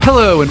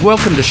Hello and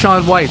welcome to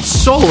Sean White's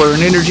Solar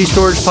and Energy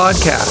Storage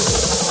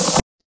Podcast.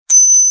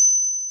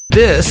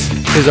 This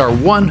is our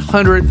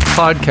 100th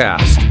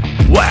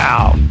podcast.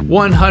 Wow,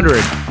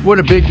 100. What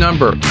a big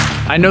number.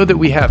 I know that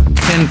we have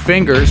 10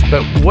 fingers,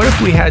 but what if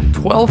we had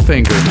 12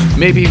 fingers?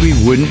 Maybe we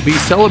wouldn't be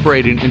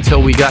celebrating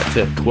until we got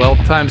to 12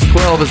 times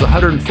 12 is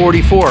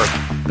 144.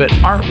 But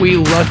aren't we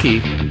lucky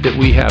that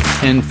we have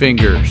 10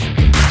 fingers?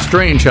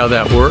 Strange how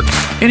that works.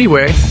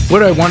 Anyway,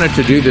 what I wanted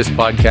to do this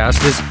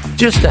podcast is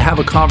just to have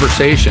a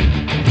conversation,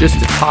 just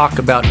to talk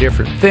about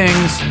different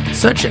things,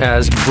 such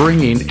as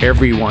bringing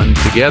everyone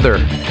together.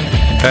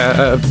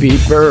 Happy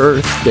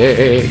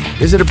birthday.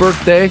 Is it a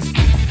birthday?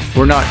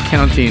 We're not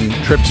counting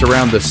trips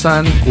around the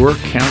sun. We're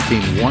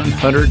counting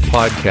 100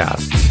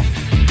 podcasts.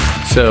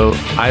 So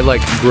I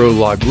like to grow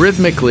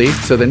logarithmically,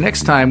 so the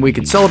next time we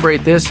can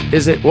celebrate this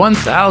is at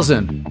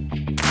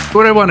 1,000.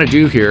 What I want to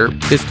do here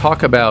is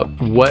talk about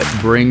what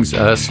brings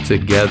us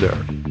together.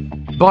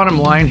 Bottom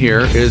line here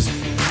is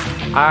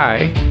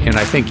I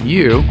think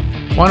you,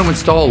 want to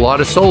install a lot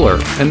of solar,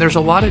 and there's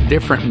a lot of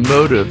different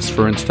motives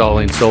for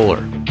installing solar.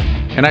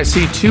 And I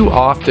see too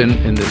often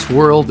in this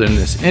world, in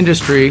this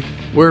industry,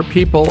 where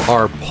people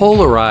are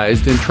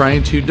polarized in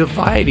trying to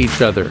divide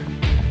each other.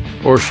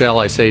 Or shall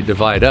I say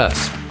divide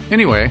us?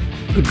 Anyway,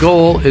 the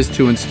goal is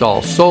to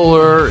install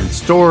solar and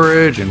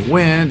storage and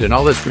wind and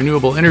all this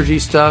renewable energy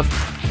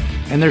stuff.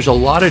 And there's a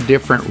lot of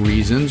different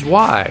reasons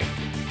why.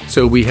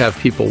 So we have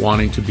people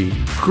wanting to be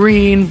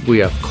green, we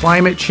have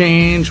climate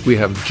change, we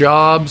have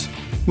jobs,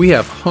 we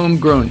have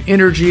homegrown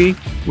energy,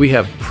 we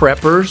have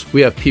preppers,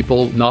 we have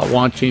people not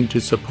wanting to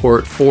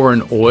support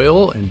foreign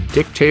oil and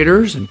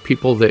dictators and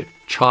people that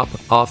chop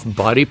off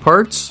body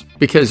parts.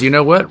 Because you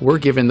know what? We're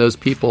giving those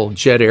people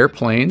jet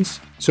airplanes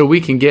so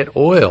we can get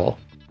oil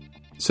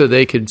so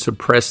they can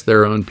suppress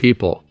their own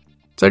people.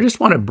 So I just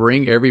want to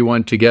bring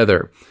everyone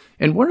together.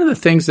 And one of the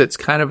things that's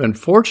kind of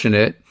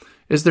unfortunate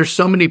is there's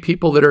so many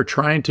people that are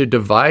trying to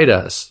divide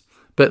us.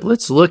 But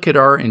let's look at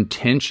our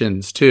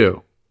intentions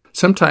too.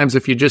 Sometimes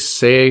if you just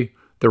say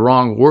the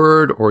wrong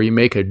word or you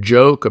make a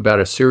joke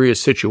about a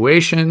serious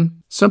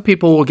situation, some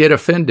people will get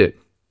offended.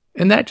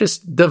 And that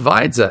just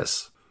divides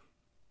us.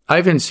 I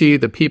even see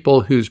the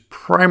people whose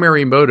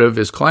primary motive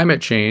is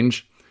climate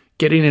change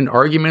getting in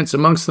arguments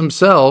amongst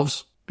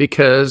themselves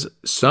because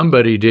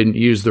somebody didn't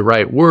use the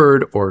right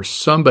word or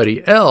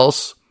somebody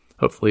else,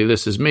 hopefully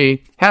this is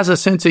me, has a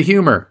sense of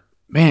humor.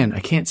 Man, I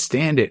can't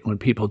stand it when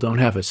people don't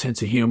have a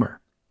sense of humor.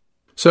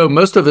 So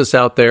most of us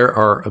out there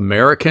are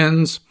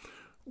Americans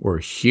or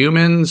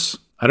humans.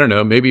 I don't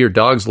know, maybe your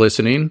dog's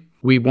listening.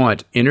 We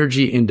want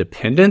energy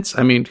independence.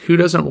 I mean, who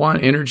doesn't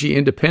want energy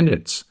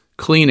independence?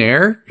 Clean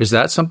air? Is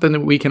that something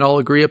that we can all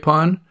agree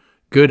upon?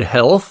 Good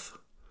health?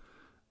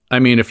 I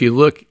mean, if you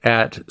look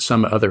at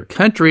some other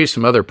countries,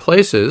 some other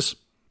places,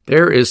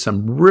 there is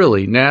some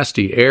really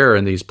nasty air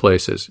in these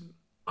places.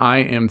 I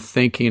am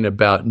thinking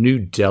about New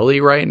Delhi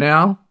right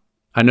now.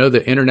 I know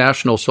the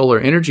International Solar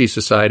Energy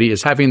Society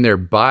is having their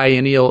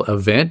biennial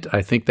event.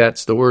 I think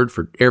that's the word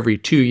for every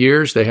 2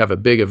 years they have a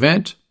big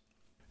event.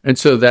 And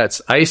so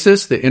that's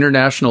ISOS, the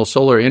International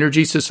Solar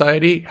Energy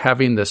Society,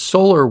 having the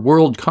Solar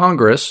World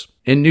Congress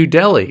in New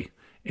Delhi.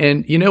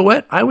 And you know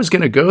what? I was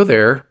going to go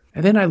there,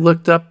 and then I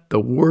looked up the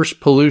worst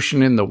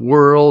pollution in the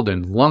world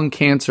and lung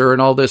cancer and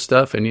all this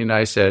stuff. And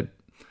I said,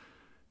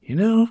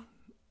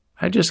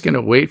 I'm just going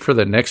to wait for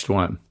the next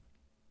one.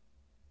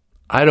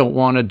 I don't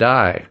want to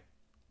die.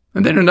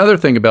 And then another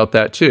thing about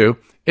that too,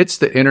 it's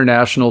the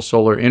International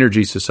Solar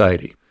Energy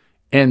Society.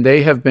 And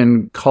they have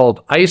been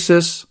called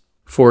ISIS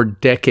for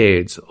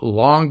decades,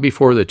 long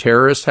before the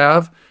terrorists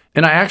have.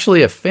 And I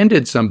actually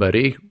offended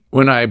somebody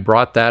when I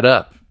brought that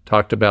up,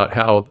 talked about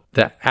how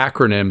that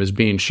acronym is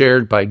being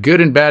shared by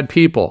good and bad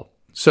people.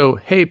 So,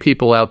 hey,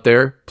 people out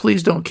there,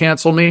 please don't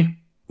cancel me.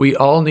 We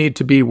all need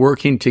to be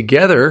working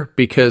together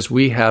because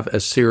we have a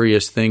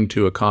serious thing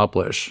to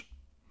accomplish.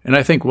 And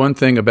I think one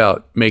thing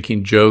about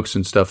making jokes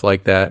and stuff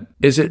like that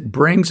is it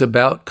brings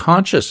about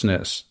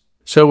consciousness.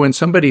 So when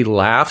somebody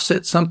laughs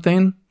at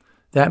something,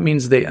 that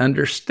means they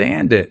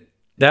understand it.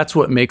 That's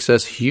what makes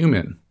us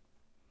human.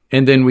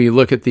 And then we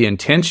look at the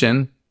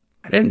intention.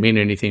 I didn't mean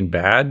anything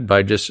bad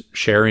by just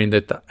sharing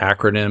that the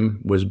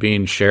acronym was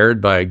being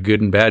shared by good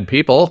and bad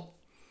people.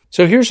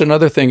 So here's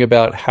another thing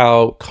about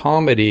how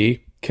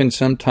comedy can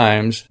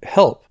sometimes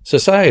help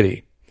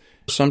society.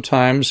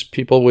 Sometimes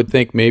people would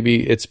think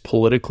maybe it's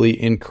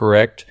politically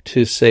incorrect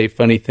to say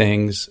funny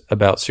things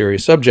about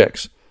serious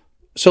subjects.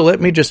 So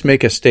let me just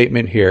make a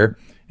statement here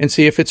and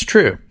see if it's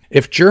true.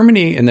 If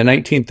Germany in the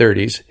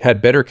 1930s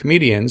had better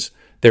comedians,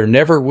 there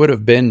never would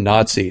have been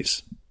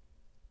Nazis.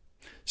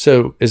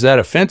 So is that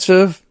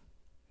offensive?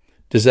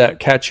 Does that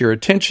catch your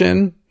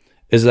attention?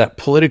 Is that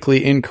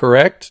politically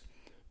incorrect?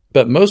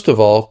 But most of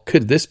all,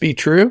 could this be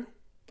true?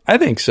 I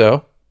think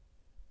so.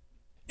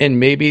 And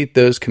maybe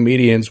those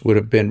comedians would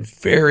have been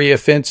very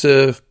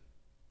offensive,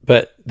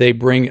 but they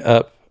bring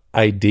up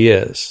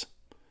ideas.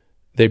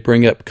 They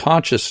bring up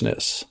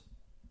consciousness.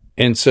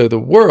 And so the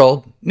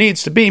world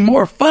needs to be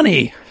more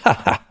funny,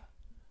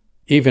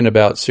 even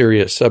about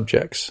serious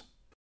subjects.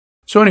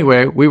 So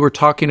anyway, we were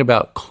talking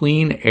about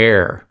clean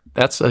air.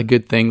 That's a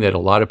good thing that a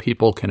lot of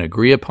people can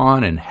agree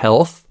upon in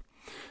health.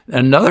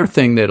 Another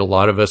thing that a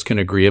lot of us can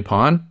agree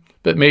upon,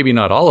 but maybe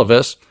not all of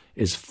us,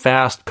 is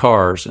fast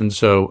cars. And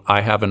so I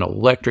have an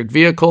electric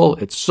vehicle.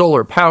 It's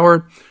solar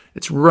powered.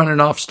 It's running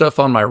off stuff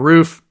on my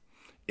roof.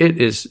 It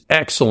is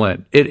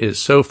excellent. It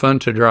is so fun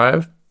to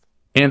drive.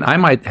 And I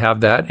might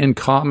have that in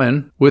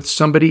common with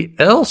somebody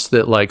else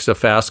that likes a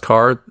fast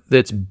car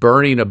that's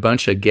burning a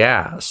bunch of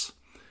gas.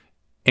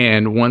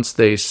 And once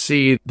they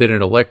see that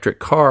an electric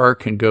car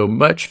can go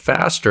much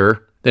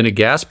faster than a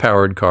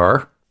gas-powered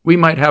car, we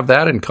might have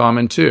that in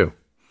common too.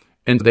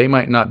 And they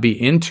might not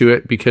be into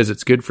it because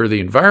it's good for the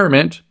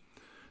environment.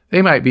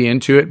 They might be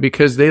into it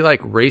because they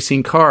like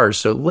racing cars.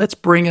 So let's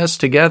bring us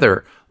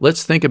together.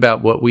 Let's think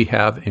about what we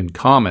have in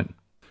common.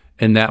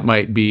 And that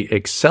might be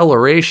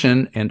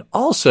acceleration. And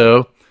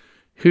also,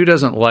 who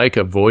doesn't like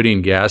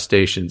avoiding gas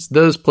stations?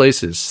 Those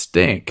places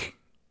stink.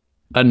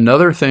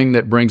 Another thing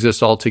that brings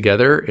us all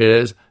together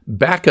is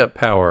backup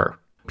power.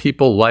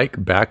 People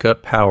like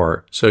backup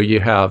power. So you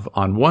have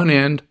on one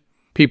end,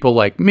 people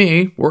like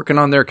me working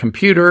on their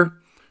computer.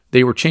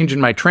 They were changing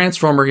my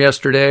transformer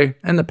yesterday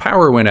and the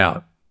power went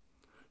out.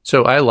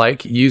 So I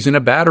like using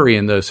a battery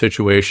in those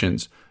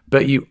situations.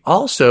 But you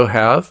also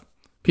have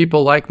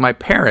people like my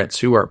parents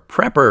who are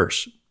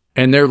preppers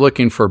and they're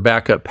looking for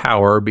backup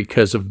power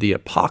because of the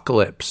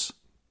apocalypse.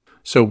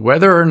 So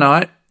whether or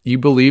not you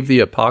believe the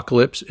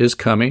apocalypse is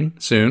coming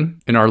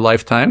soon in our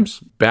lifetimes,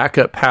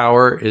 backup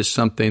power is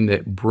something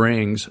that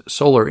brings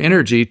solar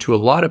energy to a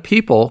lot of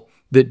people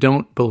that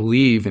don't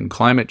believe in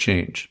climate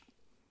change.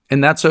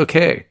 And that's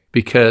okay,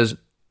 because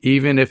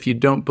even if you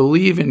don't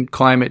believe in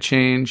climate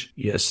change,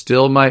 you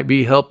still might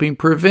be helping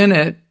prevent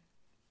it.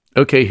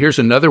 Okay, here's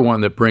another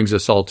one that brings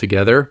us all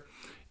together,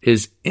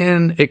 is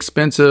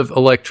inexpensive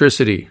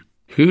electricity.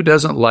 Who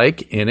doesn't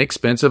like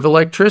inexpensive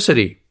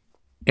electricity?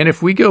 And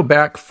if we go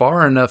back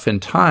far enough in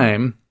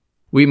time,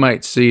 we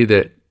might see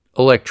that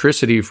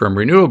electricity from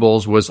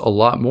renewables was a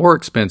lot more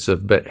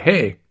expensive. But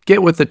hey,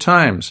 get with the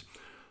times.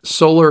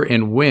 Solar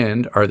and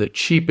wind are the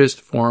cheapest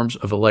forms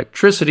of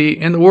electricity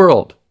in the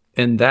world.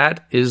 And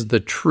that is the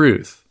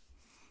truth.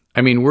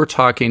 I mean, we're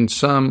talking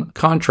some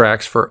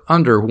contracts for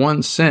under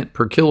 1 cent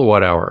per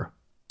kilowatt hour.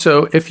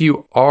 So if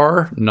you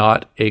are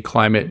not a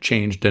climate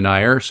change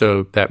denier,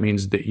 so that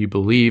means that you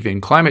believe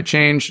in climate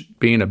change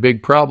being a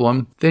big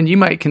problem, then you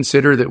might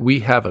consider that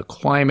we have a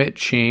climate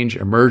change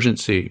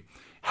emergency.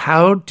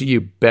 How do you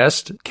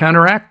best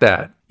counteract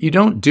that? You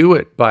don't do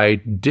it by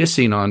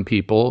dissing on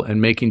people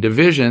and making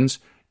divisions.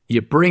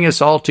 You bring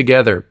us all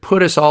together,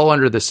 put us all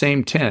under the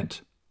same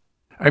tent.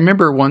 I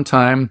remember one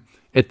time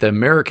at the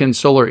American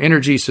Solar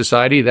Energy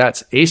Society,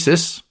 that's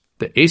ASUS,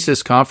 the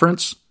ASUS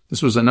conference,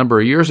 this was a number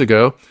of years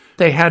ago,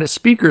 they had a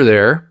speaker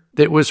there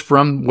that was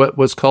from what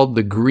was called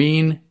the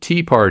Green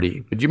Tea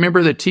Party. Do you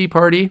remember the Tea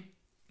Party?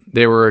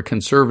 They were a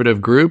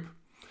conservative group,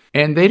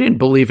 and they didn't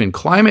believe in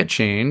climate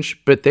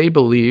change, but they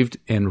believed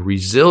in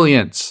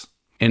resilience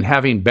and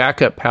having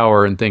backup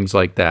power and things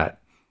like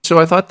that. So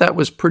I thought that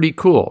was pretty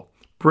cool,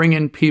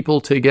 bringing people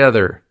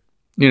together,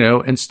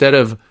 instead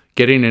of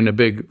getting in a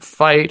big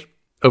fight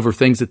over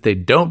things that they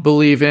don't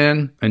believe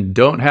in and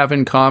don't have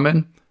in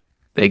common.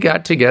 They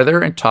got together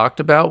and talked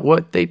about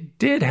what they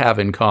did have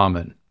in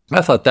common.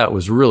 I thought that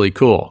was really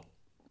cool.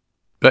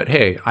 But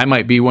hey, I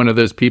might be one of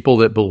those people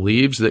that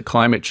believes that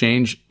climate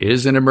change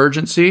is an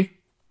emergency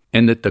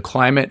and that the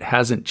climate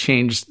hasn't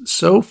changed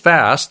so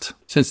fast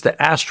since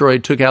the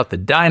asteroid took out the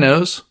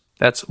dinos.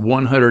 That's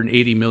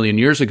 180 million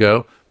years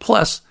ago.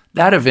 Plus,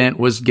 that event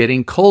was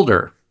getting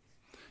colder.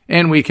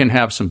 And we can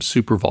have some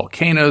super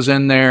volcanoes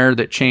in there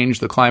that change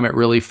the climate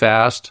really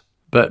fast.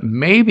 But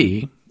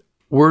maybe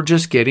we're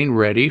just getting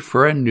ready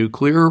for a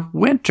nuclear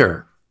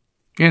winter.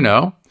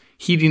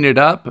 Heating it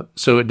up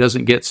so it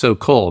doesn't get so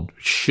cold.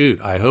 Shoot,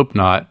 I hope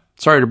not.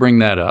 Sorry to bring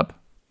that up.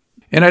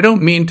 And I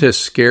don't mean to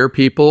scare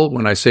people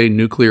when I say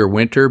nuclear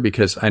winter,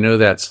 because I know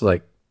that's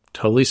like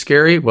totally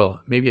scary.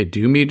 Well, maybe I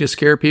do mean to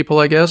scare people,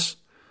 I guess.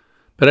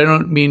 But I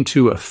don't mean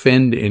to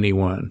offend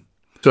anyone.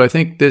 So I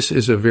think this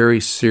is a very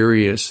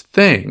serious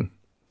thing.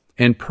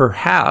 And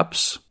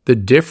perhaps the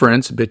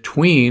difference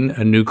between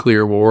a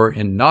nuclear war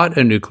and not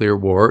a nuclear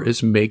war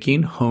is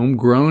making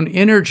homegrown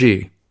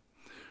energy,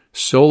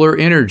 solar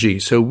energy.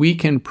 So we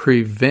can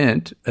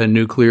prevent a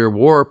nuclear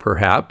war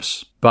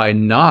perhaps by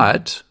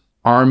not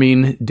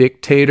arming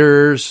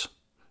dictators,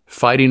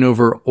 fighting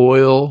over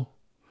oil.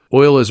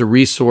 Oil is a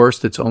resource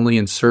that's only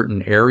in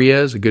certain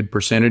areas. A good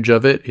percentage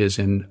of it is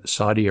in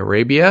Saudi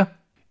Arabia.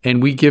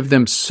 And we give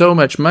them so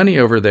much money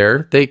over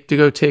there, they to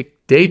go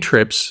take day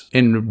trips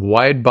in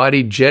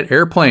wide-body jet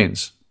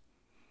airplanes.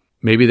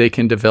 Maybe they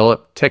can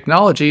develop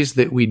technologies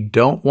that we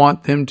don't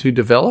want them to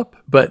develop.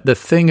 But the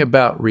thing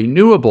about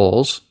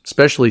renewables,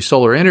 especially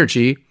solar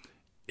energy,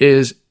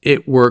 is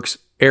it works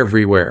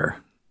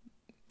everywhere.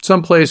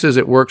 Some places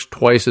it works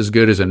twice as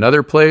good as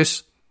another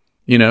place.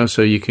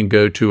 So you can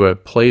go to a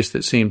place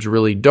that seems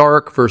really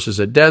dark versus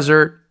a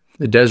desert.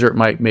 The desert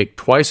might make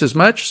twice as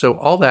much. So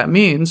all that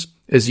means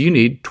is you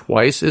need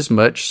twice as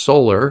much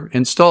solar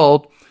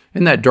installed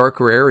in that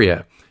darker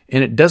area.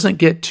 And it doesn't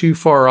get too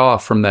far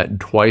off from that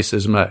twice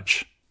as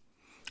much.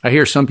 I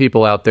hear some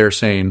people out there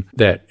saying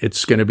that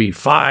it's going to be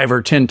 5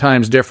 or 10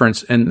 times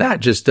difference, and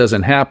that just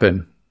doesn't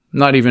happen.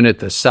 Not even at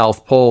the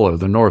South Pole or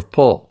the North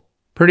Pole.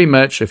 Pretty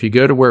much, if you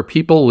go to where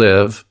people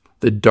live,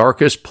 the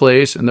darkest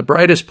place and the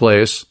brightest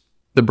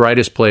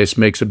place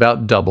makes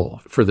about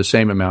double for the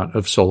same amount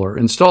of solar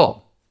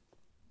installed.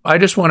 I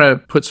just want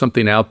to put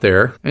something out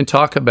there and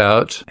talk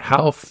about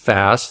how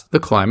fast the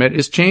climate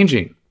is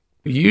changing.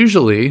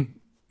 Usually,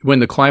 when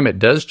the climate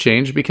does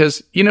change,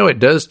 because, it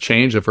does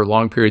change over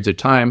long periods of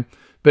time,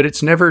 but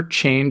it's never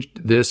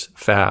changed this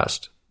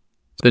fast.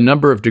 The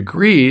number of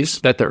degrees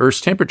that the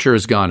Earth's temperature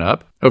has gone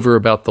up over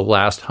about the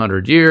last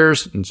 100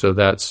 years, and so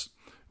that's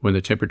when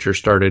the temperature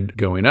started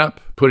going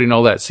up, putting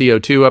all that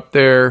CO2 up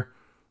there,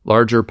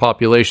 larger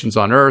populations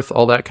on Earth,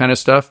 all that kind of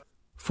stuff.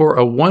 For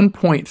a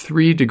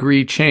 1.3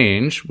 degree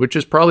change, which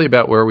is probably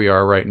about where we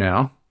are right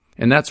now,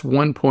 and that's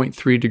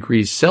 1.3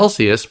 degrees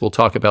Celsius, we'll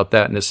talk about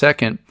that in a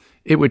second,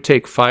 it would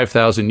take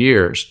 5,000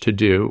 years to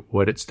do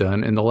what it's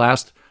done in the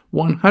last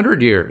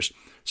 100 years.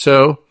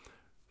 So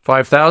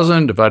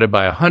 5,000 divided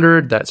by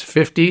 100, that's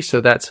 50.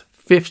 So that's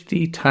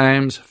 50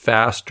 times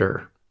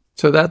faster.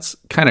 So that's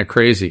kind of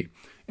crazy.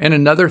 And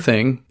another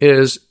thing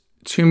is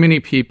too many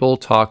people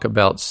talk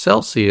about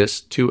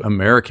Celsius to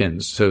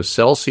Americans. So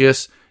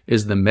Celsius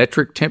is the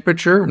metric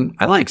temperature.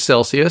 I like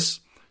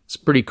Celsius. It's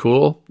pretty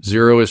cool.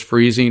 0 is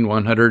freezing,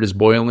 100 is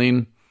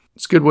boiling.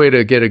 It's a good way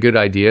to get a good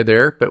idea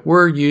there, but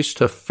we're used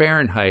to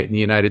Fahrenheit in the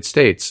United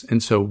States.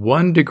 And so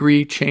 1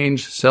 degree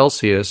change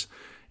Celsius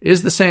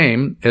is the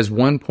same as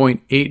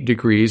 1.8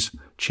 degrees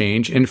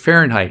change in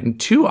Fahrenheit. And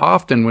too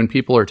often when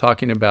people are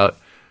talking about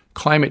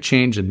climate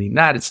change in the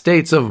United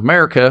States of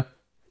America,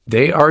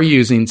 they are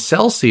using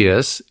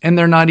Celsius and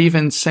they're not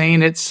even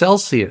saying it's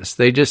Celsius.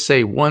 They just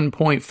say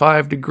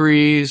 1.5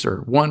 degrees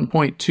or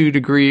 1.2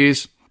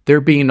 degrees.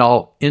 They're being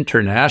all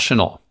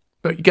international.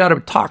 But you got to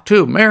talk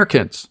to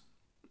Americans.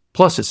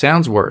 Plus, it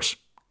sounds worse.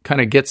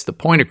 Kind of gets the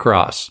point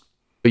across.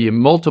 But you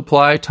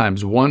multiply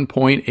times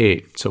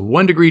 1.8. So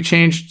 1 degree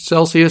change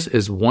Celsius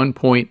is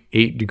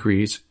 1.8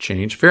 degrees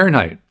change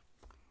Fahrenheit.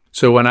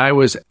 So when I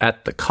was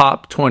at the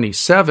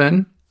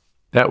COP27,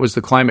 that was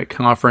the climate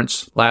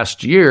conference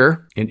last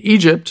year in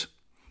Egypt,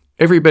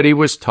 everybody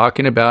was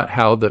talking about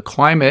how the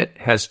climate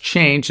has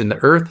changed and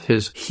the Earth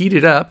has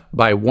heated up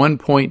by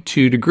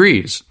 1.2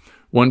 degrees.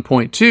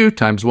 1.2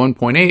 times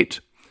 1.8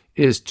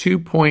 is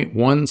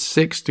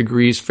 2.16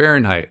 degrees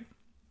Fahrenheit.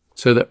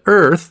 So the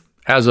Earth,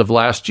 as of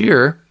last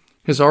year,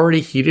 has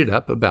already heated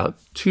up about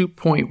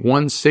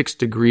 2.16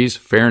 degrees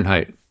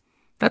Fahrenheit.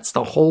 That's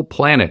the whole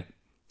planet.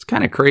 It's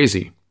kind of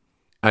crazy.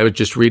 I was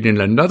just reading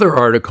another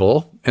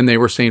article, and they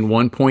were saying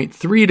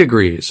 1.3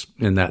 degrees,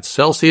 and that's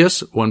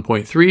Celsius.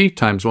 1.3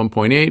 times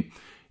 1.8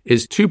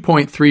 is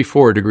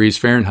 2.34 degrees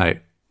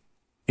Fahrenheit.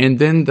 And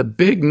then the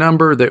big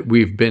number that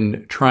we've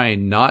been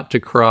trying not to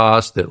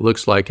cross, that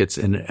looks like it's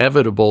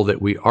inevitable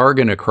that we are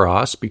going to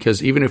cross,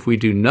 because even if we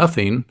do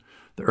nothing,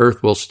 the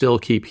Earth will still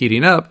keep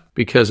heating up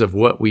because of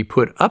what we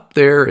put up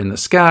there in the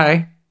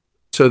sky.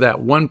 So that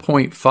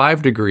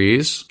 1.5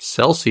 degrees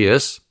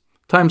Celsius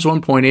times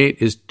 1.8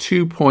 is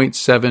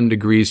 2.7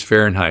 degrees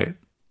Fahrenheit.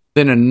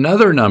 Then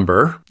another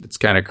number that's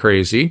kind of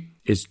crazy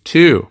is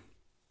 2.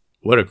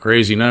 What a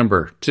crazy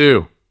number,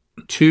 2.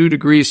 2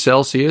 degrees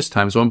Celsius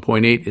times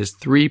 1.8 is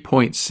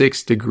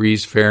 3.6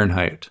 degrees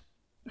Fahrenheit.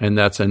 And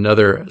that's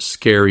another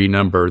scary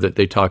number that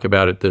they talk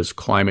about at those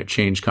climate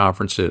change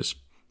conferences.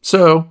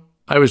 So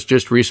I was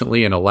just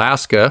recently in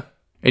Alaska,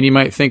 and you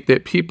might think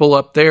that people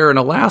up there in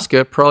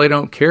Alaska probably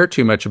don't care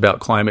too much about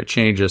climate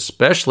change,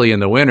 especially in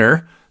the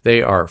winter.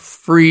 They are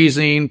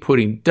freezing,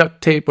 putting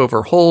duct tape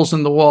over holes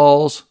in the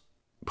walls,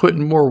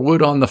 putting more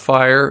wood on the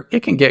fire.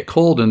 It can get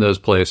cold in those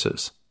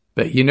places.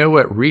 But you know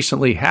what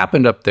recently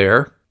happened up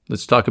there?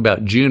 Let's talk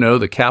about Juneau,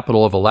 the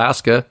capital of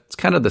Alaska. It's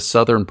kind of the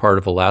southern part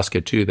of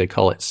Alaska, too. They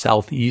call it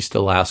Southeast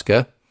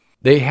Alaska.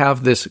 They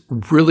have this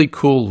really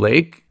cool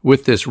lake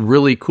with this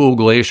really cool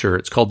glacier.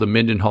 It's called the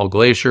Mendenhall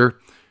Glacier.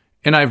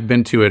 And I've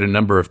been to it a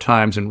number of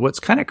times. And what's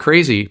kind of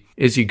crazy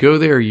is you go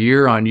there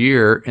year on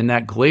year, and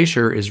that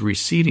glacier is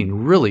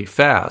receding really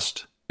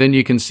fast. Then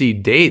you can see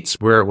dates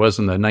where it was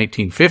in the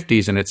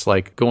 1950s, and it's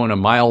like going a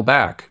mile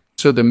back.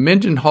 So the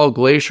Mendenhall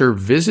Glacier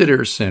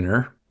Visitor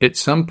Center, at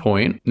some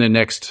point in the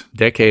next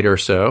decade or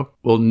so,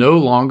 will no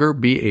longer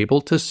be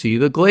able to see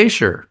the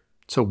glacier.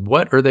 So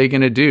what are they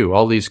going to do?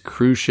 All these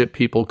cruise ship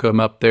people come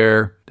up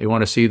there. They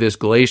want to see this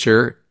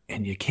glacier,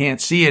 and you can't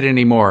see it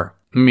anymore.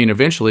 I mean,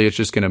 eventually it's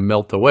just going to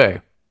melt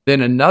away.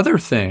 Then another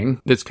thing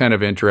that's kind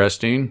of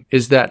interesting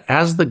is that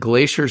as the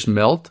glaciers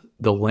melt,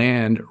 the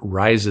land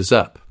rises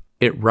up.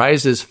 It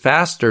rises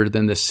faster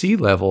than the sea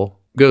level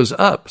goes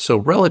up. So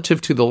relative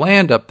to the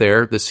land up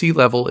there, the sea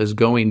level is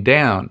going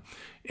down.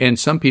 And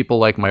some people,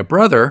 like my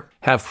brother,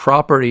 have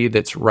property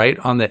that's right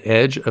on the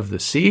edge of the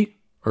sea,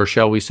 or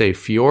shall we say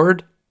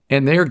fjord,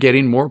 and they're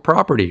getting more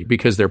property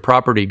because their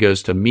property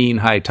goes to mean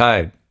high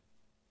tide.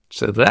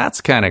 So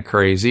that's kind of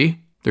crazy.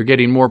 They're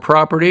getting more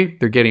property.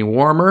 They're getting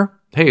warmer.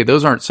 Hey,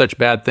 those aren't such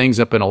bad things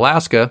up in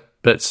Alaska,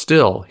 but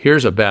still,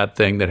 here's a bad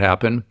thing that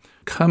happened.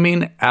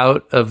 Coming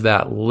out of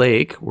that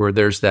lake where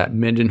there's that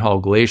Mendenhall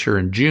Glacier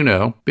in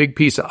Juneau, big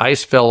piece of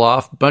ice fell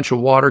off, bunch of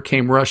water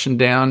came rushing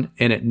down,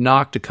 and it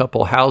knocked a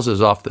couple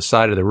houses off the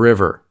side of the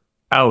river.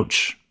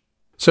 Ouch.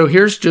 So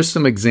here's just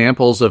some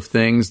examples of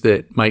things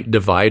that might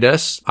divide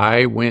us.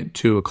 I went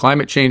to a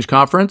climate change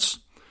conference,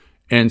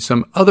 and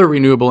some other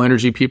renewable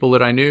energy people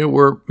that I knew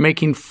were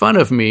making fun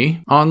of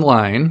me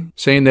online,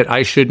 saying that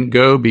I shouldn't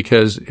go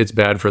because it's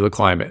bad for the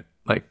climate.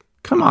 Like,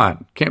 come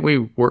on, can't we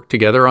work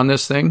together on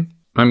this thing?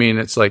 I mean,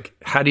 it's like,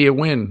 how do you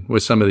win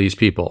with some of these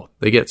people?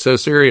 They get so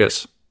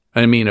serious.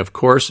 I mean, of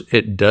course,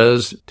 it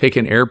does take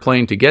an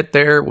airplane to get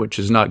there, which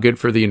is not good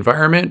for the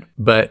environment.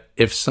 But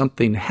if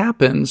something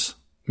happens,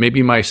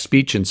 maybe my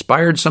speech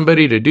inspired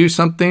somebody to do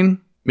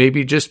something.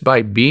 Maybe just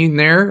by being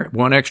there,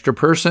 one extra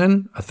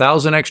person,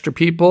 1,000 extra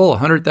people,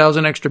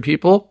 100,000 extra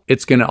people,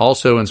 it's going to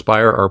also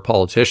inspire our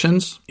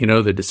politicians,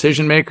 the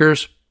decision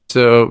makers.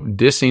 So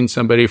dissing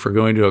somebody for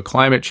going to a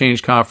climate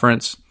change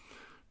conference,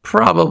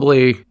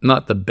 probably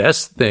not the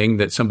best thing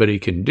that somebody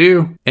can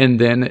do. And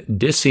then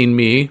dissing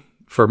me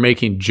for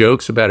making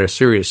jokes about a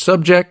serious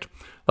subject,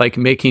 like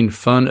making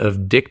fun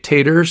of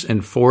dictators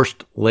and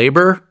forced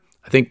labor.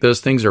 I think those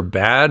things are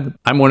bad.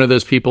 I'm one of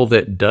those people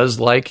that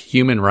does like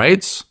human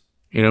rights,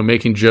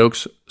 making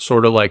jokes,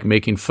 sort of like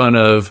making fun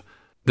of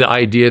the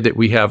idea that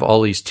we have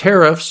all these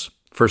tariffs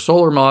for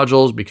solar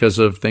modules because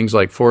of things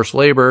like forced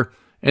labor.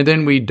 And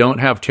then we don't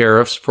have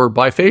tariffs for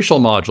bifacial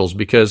modules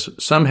because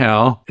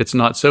somehow it's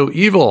not so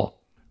evil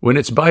when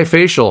it's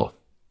bifacial.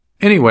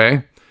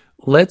 Anyway,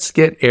 let's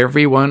get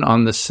everyone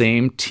on the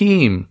same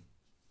team.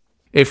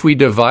 If we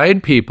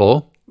divide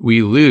people,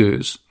 we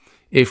lose.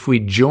 If we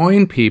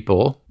join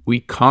people, we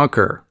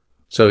conquer.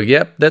 So,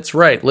 yep, that's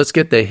right. Let's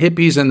get the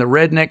hippies and the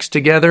rednecks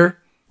together.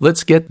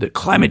 Let's get the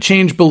climate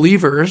change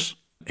believers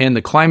and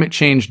the climate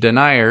change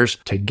deniers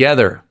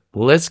together.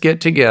 Let's get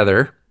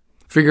together.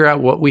 Figure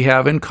out what we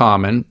have in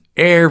common.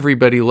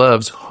 Everybody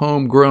loves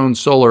homegrown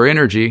solar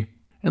energy,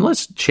 and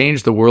let's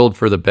change the world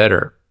for the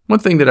better. One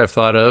thing that I've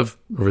thought of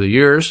over the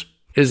years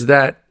is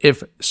that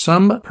if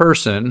some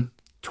person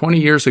 20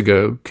 years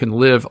ago can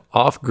live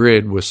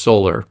off-grid with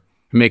solar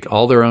and make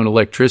all their own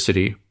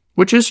electricity,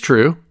 which is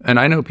true, and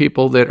I know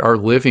people that are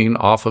living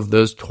off of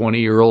those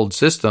 20-year-old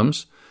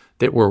systems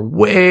that were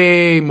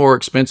way more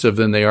expensive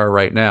than they are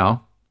right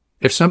now.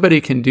 If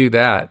somebody can do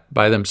that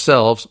by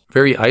themselves,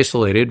 very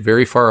isolated,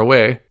 very far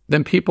away,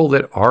 then people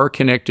that are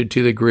connected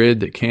to the grid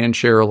that can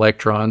share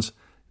electrons,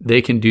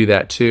 they can do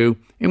that too.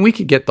 And we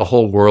could get the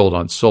whole world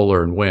on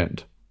solar and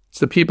wind. It's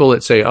the people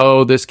that say,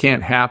 oh, this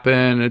can't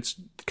happen. It's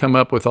come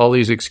up with all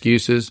these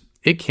excuses.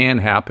 It can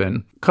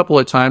happen. A couple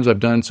of times I've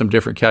done some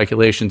different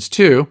calculations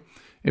too.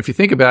 If you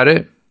think about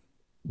it,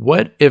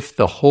 what if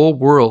the whole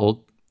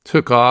world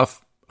took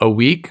off a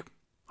week,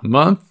 a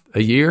month,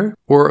 a year,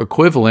 or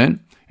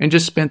equivalent, and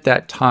just spent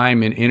that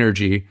time and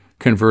energy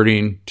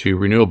converting to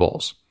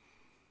renewables?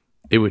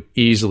 It would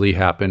easily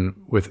happen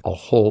with a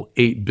whole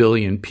 8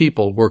 billion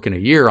people working a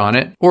year on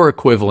it, or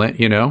equivalent,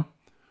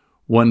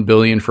 1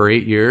 billion for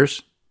 8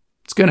 years.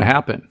 It's going to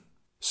happen.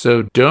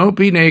 So don't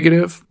be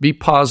negative, be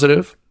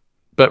positive.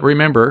 But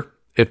remember,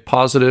 if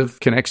positive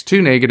connects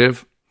to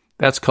negative,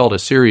 that's called a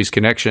series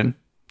connection.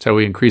 That's how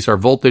we increase our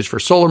voltage for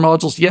solar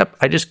modules. Yep,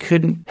 I just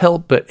couldn't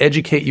help but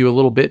educate you a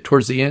little bit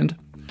towards the end.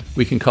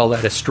 We can call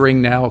that a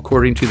string now,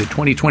 according to the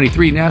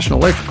 2023 National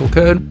Electrical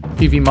Code.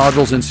 PV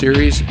modules in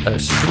series, a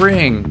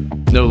string,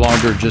 no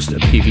longer just a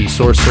PV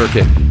source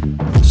circuit.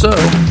 So,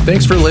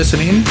 thanks for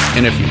listening.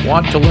 And if you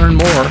want to learn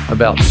more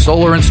about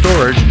solar and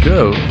storage,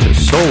 go to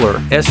Solar,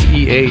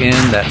 SEAN,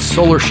 that's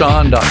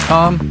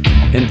SolarSean.com.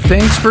 And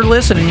thanks for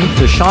listening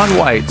to Sean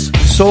White's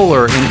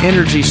Solar and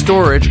Energy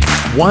Storage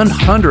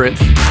 100th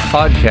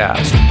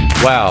podcast.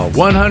 Wow,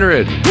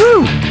 100.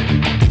 Woo!